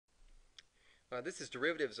This is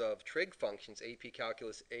derivatives of trig functions, AP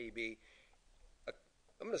Calculus AB.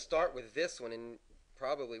 I'm going to start with this one, and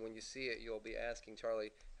probably when you see it, you'll be asking,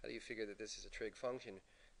 Charlie, how do you figure that this is a trig function?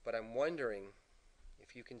 But I'm wondering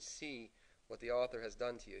if you can see what the author has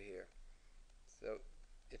done to you here. So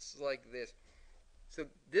it's like this. So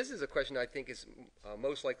this is a question I think is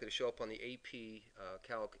most likely to show up on the AP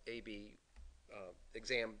Calc AB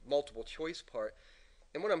exam multiple choice part.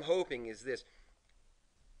 And what I'm hoping is this.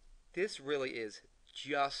 This really is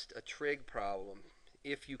just a trig problem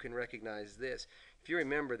if you can recognize this. If you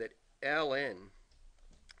remember that ln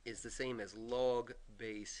is the same as log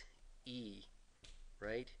base e,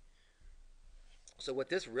 right? So what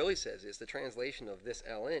this really says is the translation of this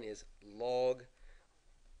ln is log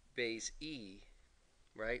base e,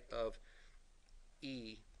 right, of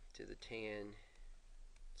e to the tan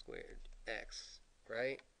squared x,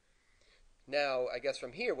 right? Now, I guess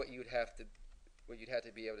from here what you'd have to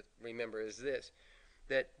be able to remember is this,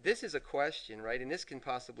 that this is a question, right, and this can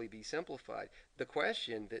possibly be simplified. The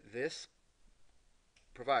question that this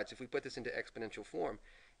provides, if we put this into exponential form,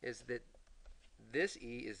 is that this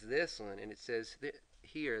e is this one, and it says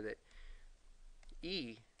here that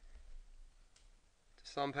e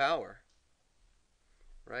to some power,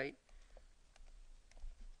 right,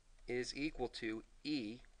 is equal to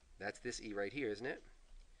e, that's this e right here, isn't it,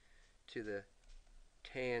 to the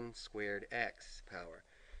tan squared x power.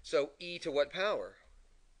 So e to what power?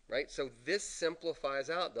 Right? So this simplifies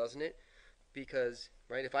out, doesn't it? Because,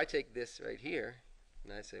 right, if I take this right here,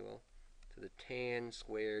 and I say, well, to the tan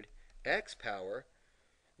squared x power,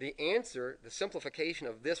 the answer, the simplification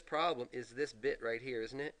of this problem is this bit right here,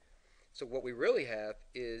 isn't it? So what we really have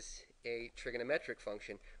is a trigonometric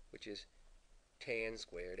function, which is tan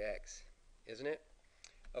squared x, isn't it?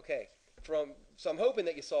 Okay, so I'm hoping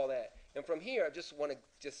that you saw that. And from here, I just want to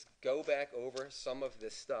just go back over some of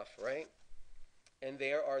this stuff, right? And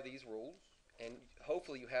there are these rules, and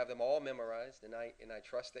hopefully you have them all memorized, and I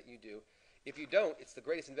trust that you do. If you don't, it's the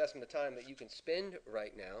greatest investment of time that you can spend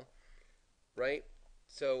right now, right?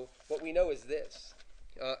 So what we know is this.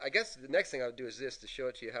 I guess the next thing I would do is this to show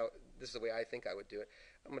it to you how this is the way I think I would do it.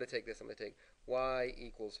 I'm going to take this. I'm going to take y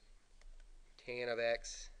equals tan of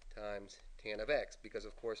x times tan of x, because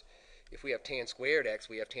of course if we have tan squared x,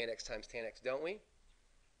 we have tan x times tan x, don't we?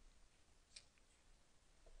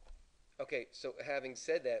 Okay, so having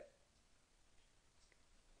said that,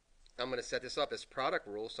 I'm going to set this up as product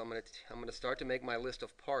rule. So I'm going to start to make my list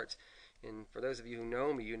of parts. And for those of you who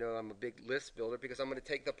know me, you know I'm a big list builder, because I'm going to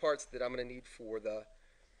take the parts that I'm going to need for the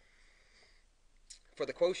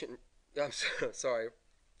quotient. I'm sorry,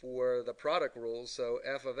 for the product rules. So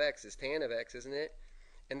f of x is tan of x, isn't it?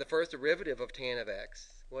 And the first derivative of tan of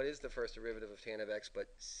x, what is the first derivative of tan of x but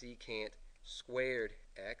secant squared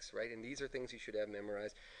x, right? And these are things you should have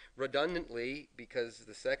memorized. Redundantly, because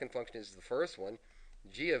the second function is the first one,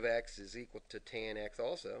 g of x is equal to tan x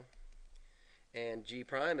also. And g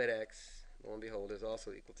prime at x, lo and behold, is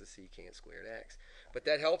also equal to secant squared x. But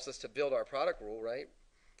that helps us to build our product rule, right?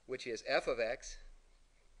 Which is f of x,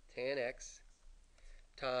 tan x,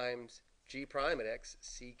 times g prime at x,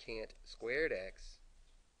 secant squared x,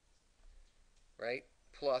 right?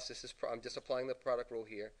 Plus, this is, I'm just applying the product rule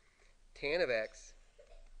here, tan of x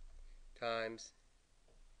times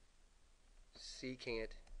secant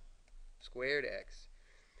squared x.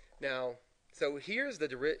 Now, so here's the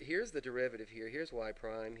derivative here. Here's y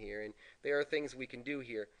prime here, and there are things we can do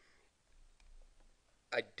here.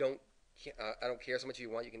 I don't care so much if you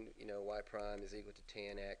want. You can, y prime is equal to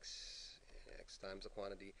tan x times the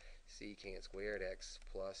quantity secant squared x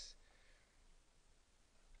plus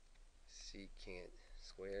secant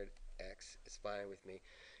squared x is fine with me.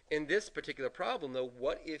 In this particular problem, though,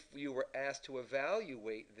 what if you were asked to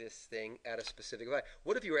evaluate this thing at a specific value?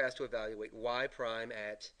 What if you were asked to evaluate y prime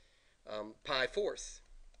at pi fourths?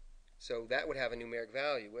 So that would have a numeric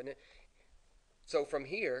value, wouldn't it? So from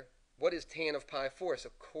here, what is tan of pi fourths?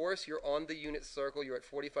 Of course, you're on the unit circle. You're at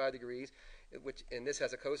 45 degrees, and this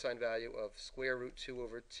has a cosine value of square root 2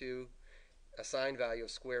 over 2, a sine value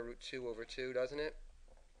of square root 2 over 2, doesn't it?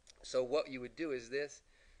 So what you would do is this.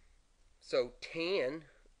 So tan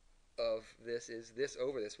of this is this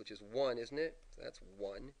over this, which is 1, isn't it? So that's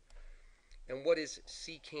 1. And what is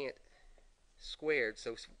secant squared?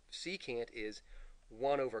 So secant is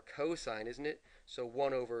 1 over cosine, isn't it? So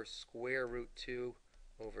 1 over square root 2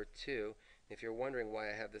 over 2. If you're wondering why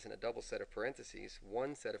I have this in a double set of parentheses,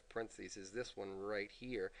 one set of parentheses is this one right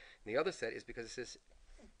here. And the other set is because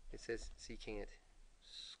it says secant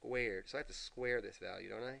squared. So I have to square this value,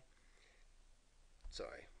 don't I?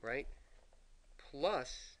 Sorry, right?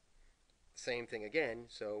 Plus, same thing again,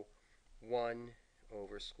 so 1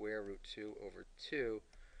 over square root 2 over 2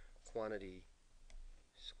 quantity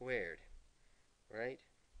squared, right?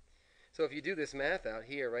 So if you do this math out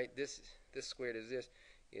here, right, this squared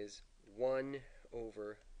is 1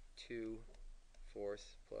 over 2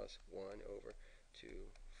 fourths plus 1 over 2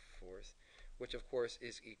 fourths, which of course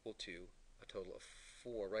is equal to a total of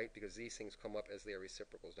 4, right? Because these things come up as their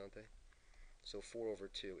reciprocals, don't they? So 4 over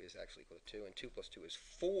 2 is actually equal to 2, and 2 plus 2 is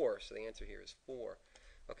 4, so the answer here is 4.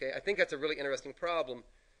 Okay, I think that's a really interesting problem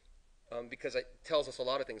because it tells us a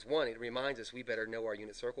lot of things. One, it reminds us we better know our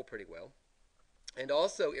unit circle pretty well. And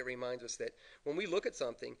also it reminds us that when we look at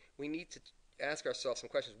something, we need to ask ourselves some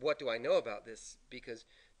questions. What do I know about this? Because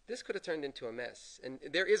this could have turned into a mess. And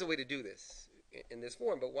there is a way to do this in this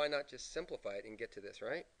form, but why not just simplify it and get to this,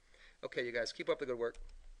 right? Okay, you guys, keep up the good work.